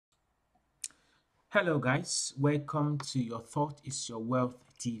Hello guys, welcome to Your Thought is Your Wealth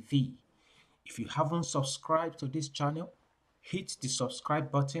TV. If you haven't subscribed to this channel, hit the subscribe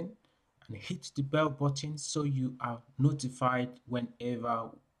button and hit the bell button so you are notified whenever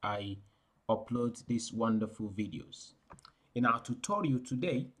I upload these wonderful videos. In our tutorial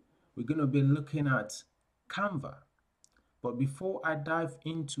today, we're going to be looking at Canva. But before I dive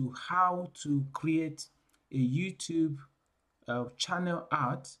into how to create a YouTube channel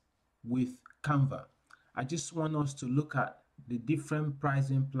art with Canva, I just want us to look at the different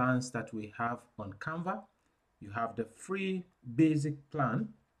pricing plans that we have on Canva. You have the free basic plan,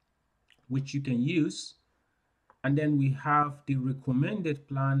 which you can use, and then we have the recommended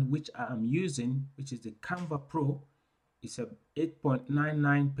plan, which I am using, which is the Canva Pro. It's a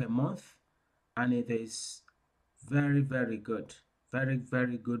 8.99 per month, and it is very good, very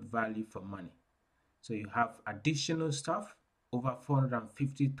good value for money. So you have additional stuff, over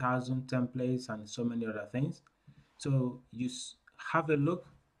 450,000 templates and so many other things. So you have a look,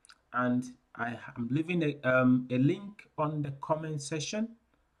 and I am leaving a link on the comment section.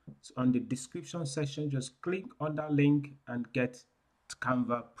 So on the description section, just click on that link and get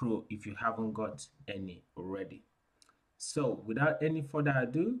Canva Pro if you haven't got any already. So without any further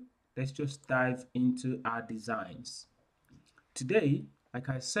ado, let's just dive into our designs. Today, like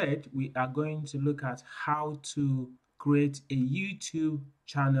I said, we are going to look at how to create a YouTube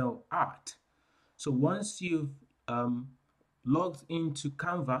channel art. So once you've logged into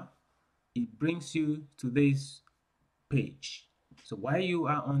Canva, it brings you to this page. So while you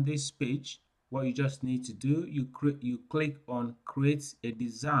are on this page, what you just need to do, you click on create a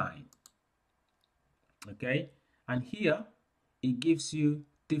design. Okay, and here it gives you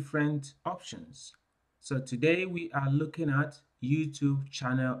different options. So today we are looking at YouTube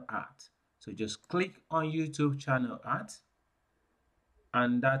channel art. So just click on YouTube channel art,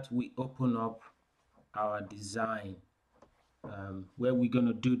 and that will open up our design where we're going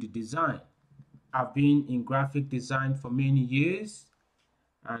to do the design. I've been in graphic design for many years,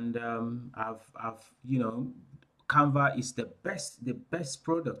 and you know, Canva is the best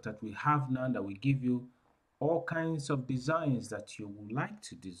product that we have now, that will give you all kinds of designs that you would like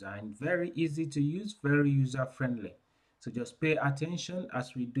to design. Very easy to use, very user friendly. So just pay attention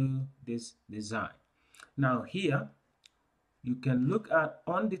as we do this design. Now here you can look at,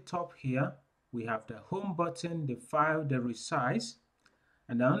 on the top here we have the home button, the file, the resize,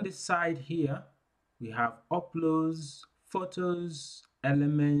 and on the side here we have uploads, photos,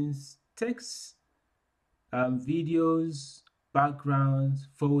 elements, text, videos, backgrounds,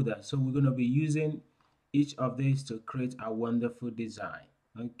 folders. So we're going to be using each of these to create a wonderful design.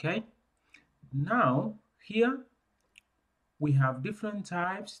 Okay, now here we have different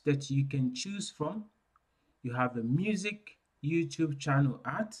types that you can choose from. You have a music YouTube channel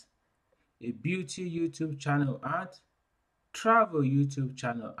art, a beauty YouTube channel art, travel YouTube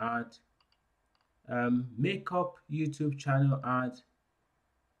channel art, makeup YouTube channel art,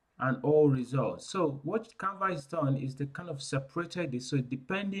 and all results. So what Canva has done is they kind of separated this. So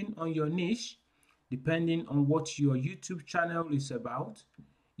depending on your niche, depending on what your YouTube channel is about,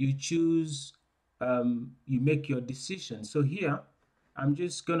 you choose, you make your decision. So here I'm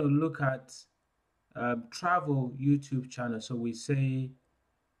just going to look at travel YouTube channel. So we say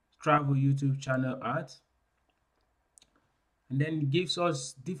travel YouTube channel art, and then it gives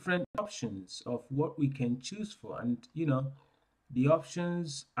us different options of what we can choose for. And you know, the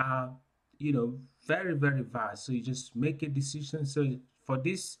options are, you know, very vast. So you just make a decision. So for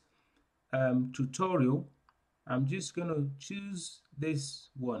this tutorial, I'm just going to choose this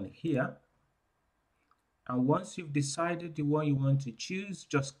one here, and once you've decided the one you want to choose,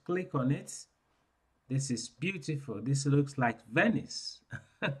 just click on it. This is beautiful. This looks like Venice.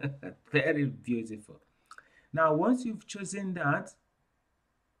 Very beautiful. Now once you've chosen that,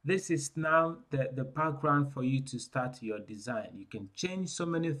 this is now the background for you to start your design. You can change so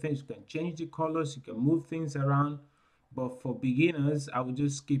many things. You can change the colors, you can move things around, but for beginners I will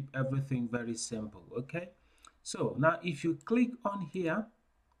just keep everything very simple. Okay, so now if you click on here,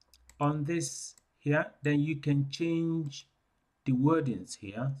 on this here, then you can change the wordings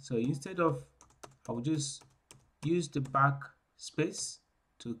here. So instead of, I'll just use the backspace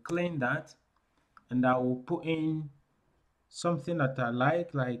to clean that, and I will put in something that I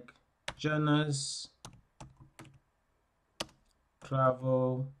like Jonas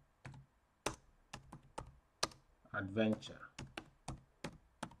Travel Adventure.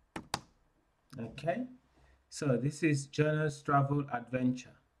 Okay, so this is Jonas Travel Adventure.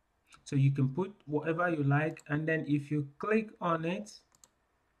 So you can put whatever you like, and then if you click on it,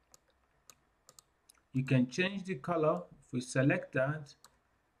 you can change the color. If we select that,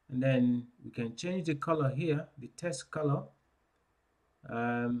 and then we can change the color here, the text color,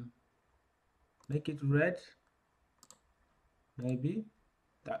 make it red, maybe.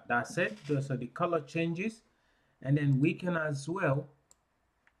 That's it. So the color changes, and then we can as well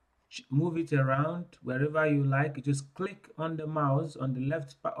move it around wherever you like. You just click on the mouse, on the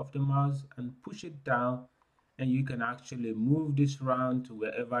left part of the mouse, and push it down, and you can actually move this around to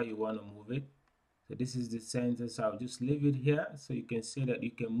wherever you want to move it. So this is the center, so I'll just leave it here so you can see that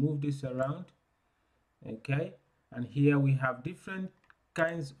you can move this around. Okay, and here we have different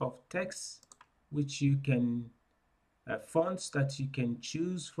kinds of text which you can fonts that you can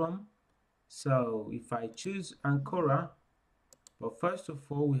choose from. So if I choose Ancora, but first of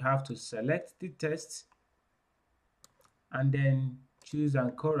all we have to select the text and then choose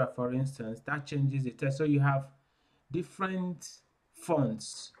Ancora, for instance. That changes the text. So you have different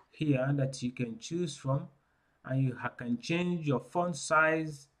fonts here that you can choose from, and you can change your font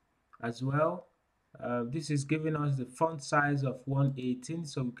size as well. This is giving us the font size of 118,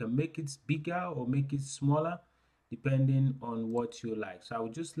 so we can make it bigger or make it smaller depending on what you like. So I will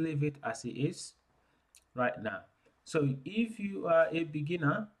just leave it as it is right now. So if you are a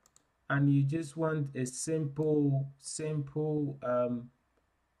beginner and you just want a simple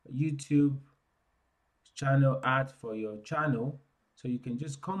YouTube channel ad for your channel, so you can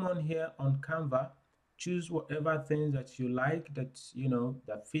just come on here on Canva, choose whatever things that you like, that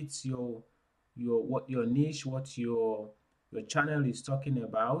that fits your niche, what your channel is talking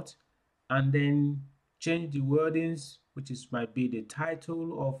about, and then change the wordings, which might be the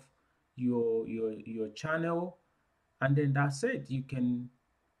title of your channel, and then that's it. You can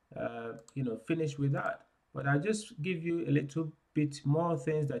finish with that. But I just give you a little bit more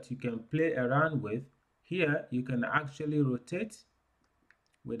things that you can play around with. Here you can actually rotate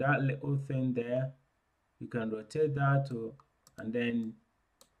with that little thing there. You can rotate that and then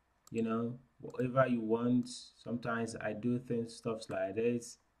whatever you want. Sometimes I do stuff like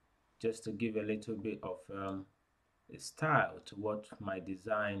this just to give a little bit of a style to what I've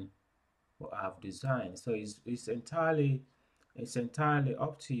designed. So it's entirely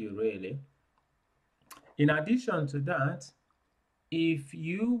up to you, really. In addition to that, if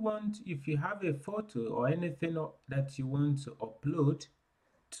you have a photo or anything that you want to upload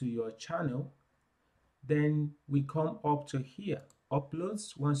to your channel, then we come up to here,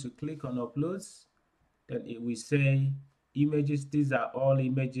 uploads. Once you click on uploads, then it will say images. These are all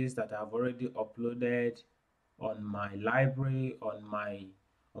images that I've already uploaded on my library,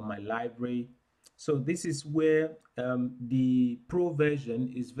 So this is where the pro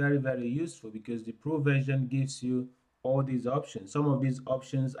version is very, very useful, because the pro version gives you all these options. Some of these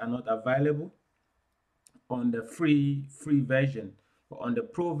options are not available on the free version, but on the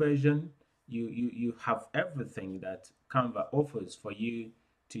pro version you have everything that Canva offers for you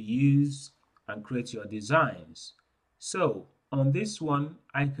to use and create your designs. So on this one,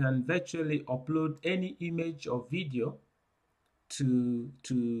 I can virtually upload any image or video to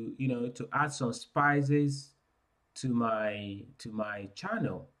add some spices to my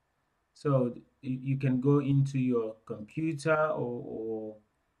channel. So you can go into your computer or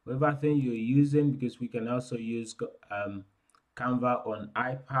whatever thing you're using, because we can also use Canva on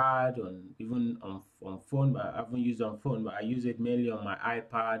iPad, even on phone, but I haven't used on phone, but I use it mainly on my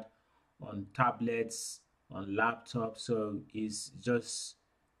iPad, on tablets, on laptops. So it's just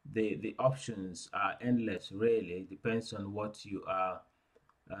the options are endless, really. It depends on what you are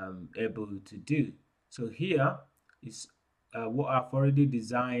able to do. So here is what I've already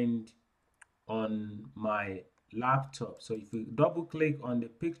designed on my laptop. So if you double click on the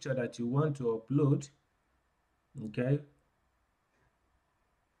picture that you want to upload, okay,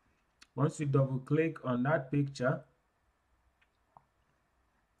 once you double click on that picture,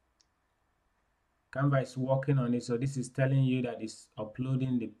 Canva is working on it. So this is telling you that it's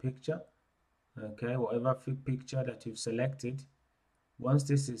uploading the picture, okay, whatever picture that you've selected. Once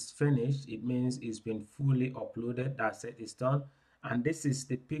this is finished, it means it's been fully uploaded. That's it, it's done. And this is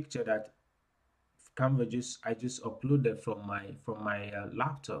the picture that Canva I just uploaded from my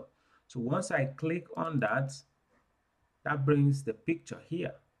laptop. So once I click on that, that brings the picture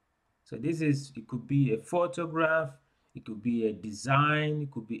here. So it could be a photograph, it could be a design,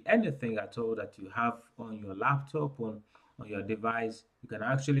 it could be anything at all that you have on your laptop, on your device. You can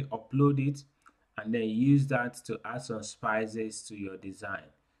actually upload it and then use that to add some spices to your design.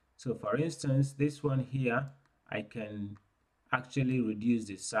 So for instance, this one here, I can actually reduce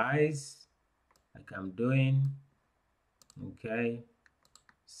the size like I'm doing. Okay,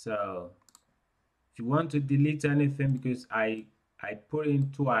 so if you want to delete anything, because I put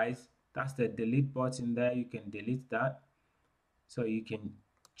in twice, that's the delete button there, you can delete that. So you can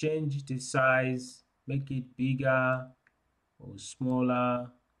change the size, make it bigger or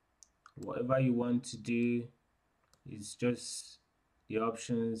smaller, whatever you want to do. It's just the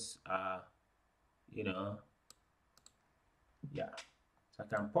options are, you know, yeah. So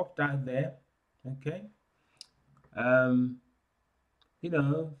I can pop that there. Okay. You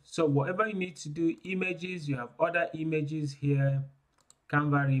know, so whatever you need to do, images, you have other images here,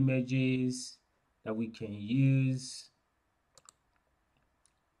 Canva images that we can use,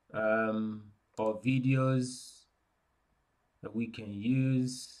 or videos that we can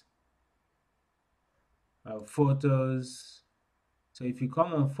use, photos. So if you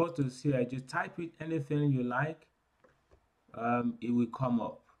come on photos here, just type it anything you like, it will come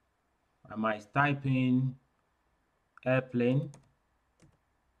up. I might type in airplane,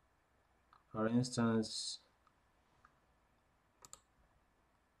 for instance.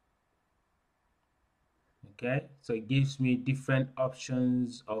 Okay, so it gives me different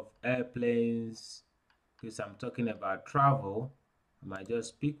options of airplanes. Because I'm talking about travel, I might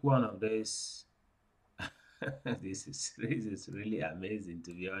just pick one of these. This is really amazing,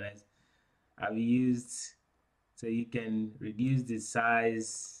 to be honest. I've used, so you can reduce the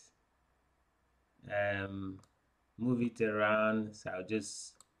size, move it around. So I'll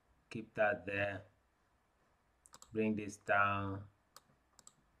just keep that there, bring this down,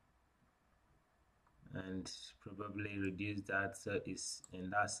 and probably reduce that so it's in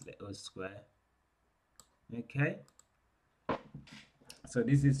that little square. Okay, so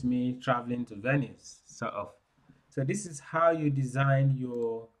this is me traveling to Venice, sort of. So this is how you design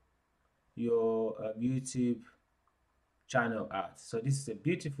your YouTube channel art. So this is a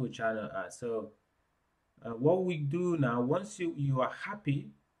beautiful channel art. So what we do now, once you are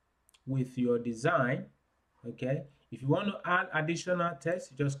happy with your design, okay, if you want to add additional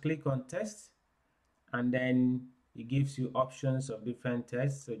text, you just click on text, and then it gives you options of different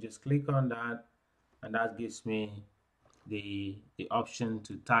text. So just click on that, and that gives me the option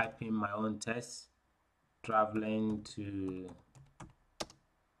to type in my own text. Traveling to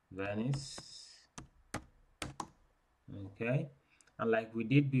Venice. Okay, and like we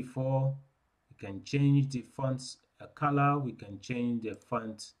did before, we can change the font's color, we can change the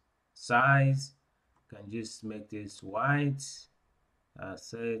font size, we can just make this white,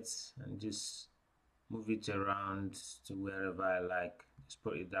 set, and just move it around to wherever I like. Just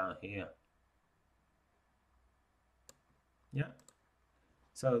put it down here. Yeah,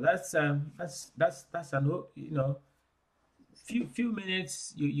 so that's an, you know, few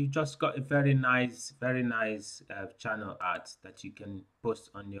minutes, you just got a very nice channel art that you can post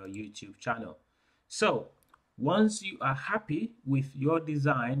on your YouTube channel. So once you are happy with your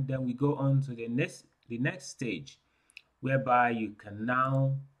design, then we go on to the next stage, whereby you can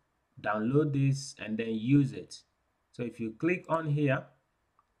now download this and then use it. So if you click on here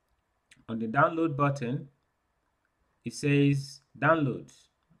on the download button, it says download.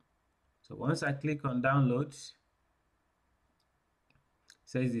 So once I click on download,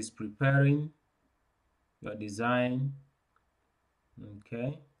 says it's preparing your design.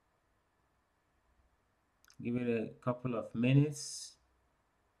 Okay, give it a couple of minutes.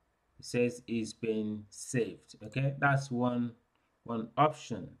 It says it's been saved. Okay, that's one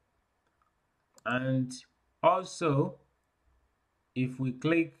option. And also, if we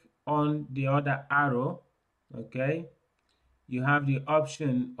click on the other arrow, okay, you have the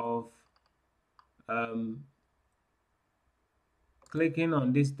option of clicking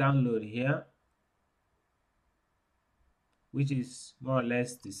on this download here, which is more or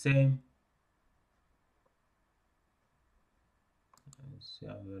less the same. Let's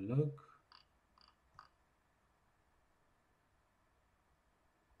have a look.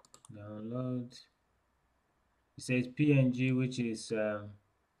 Download. It says PNG, which is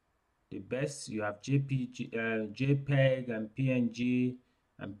the best. You have JPG, JPEG, and PNG,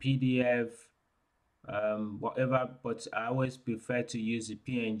 and PDF, whatever. But I always prefer to use the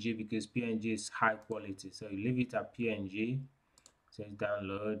PNG because PNG is high quality. So you leave it at PNG. So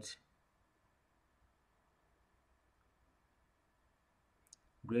download.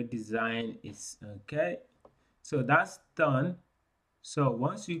 Great design is okay. So that's done. So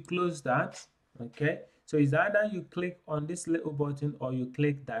once you close that, okay, so it's either you click on this little button or you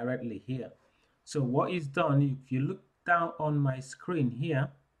click directly here. So what is done, if you look down on my screen here,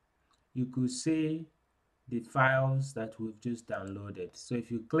 you could see the files that we've just downloaded. So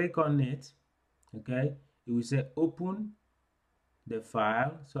if you click on it, okay, it will say open the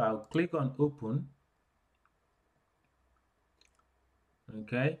file. So I'll click on open.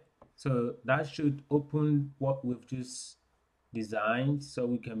 Okay, so that should open what we've just designed, so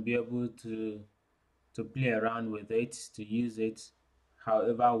we can be able to play around with it, to use it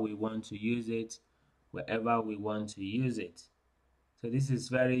however we want to use it, wherever we want to use it. So this is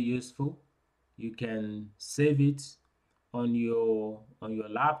very useful. You can save it on your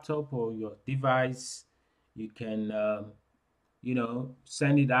laptop or your device. You can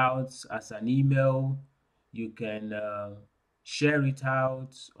send it out as an email. You can share it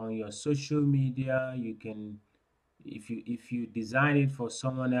out on your social media. You can, if you design it for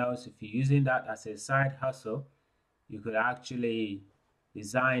someone else, if you're using that as a side hustle, you could actually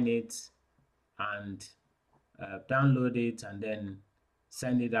design it and download it and then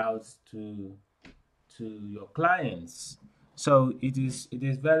send it out to your clients. So it is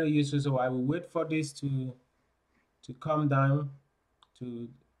very useful. So I will wait for this to come down to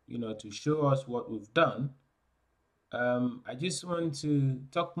to show us what we've done. I just want to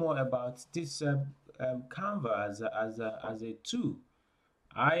talk more about this Canva as a tool.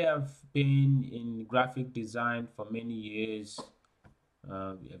 I have been in graphic design for many years.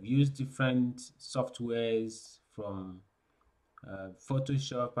 I've used different softwares from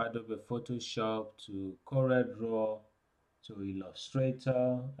Photoshop, Adobe Photoshop, to CorelDRAW, to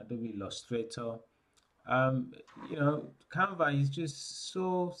Illustrator, Adobe Illustrator. Canva is just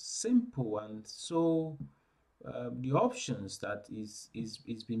so simple and so the options that is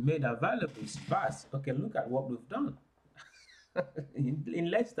being made available is vast. Okay, look at what we've done in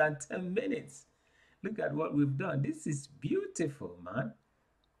less than 10 minutes. Look at what we've done. This is beautiful, man.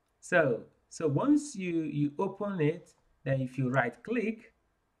 So once you open it, then if you right click,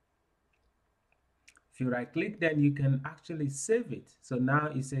 then you can actually save it. So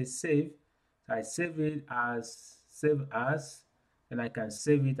now it says save. So I save it as save as, and I can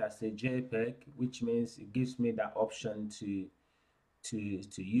save it as a JPEG, which means it gives me that option to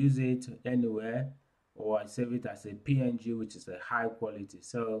use it anywhere, or I save it as a PNG, which is a high quality.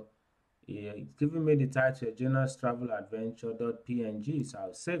 So yeah, it's giving me the title Jonas Travel Adventure.png, so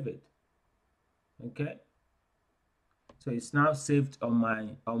I'll save it. Okay, so it's now saved on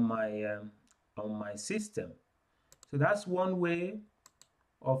my system. So that's one way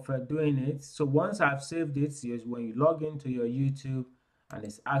of doing it. So once I've saved it, is when you log into your YouTube and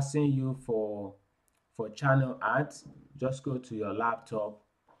it's asking you for channel ads, just go to your laptop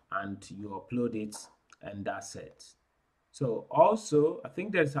and you upload it, and that's it. So also, I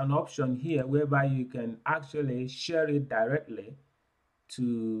think there's an option here whereby you can actually share it directly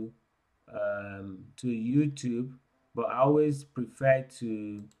to YouTube, but I always prefer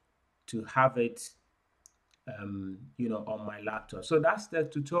to have it on my laptop. So that's the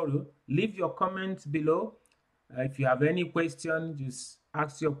tutorial. Leave your comments below. If you have any question, just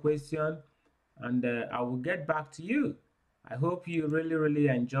ask your question and I will get back to you. I hope you really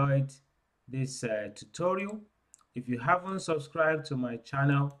enjoyed this tutorial. If you haven't subscribed to my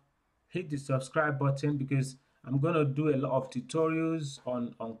channel, hit the subscribe button, because I'm going to do a lot of tutorials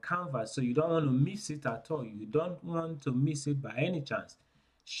on Canva, so you don't want to miss it at all. You don't want to miss it by any chance.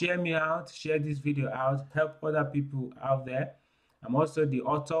 Share me out, share this video out, help other people out there. I'm also the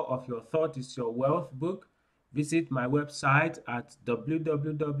author of Your Thought is Your Wealth book. Visit my website at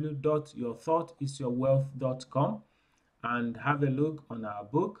www.yourthoughtisyourwealth.com and have a look on our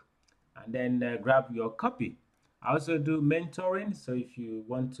book, and then grab your copy. I also do mentoring, so if you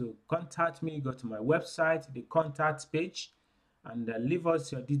want to contact me, go to my website, the contact page, and leave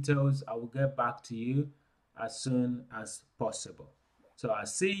us your details. I will get back to you as soon as possible. So I'll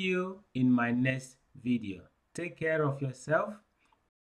see you in my next video. Take care of yourself.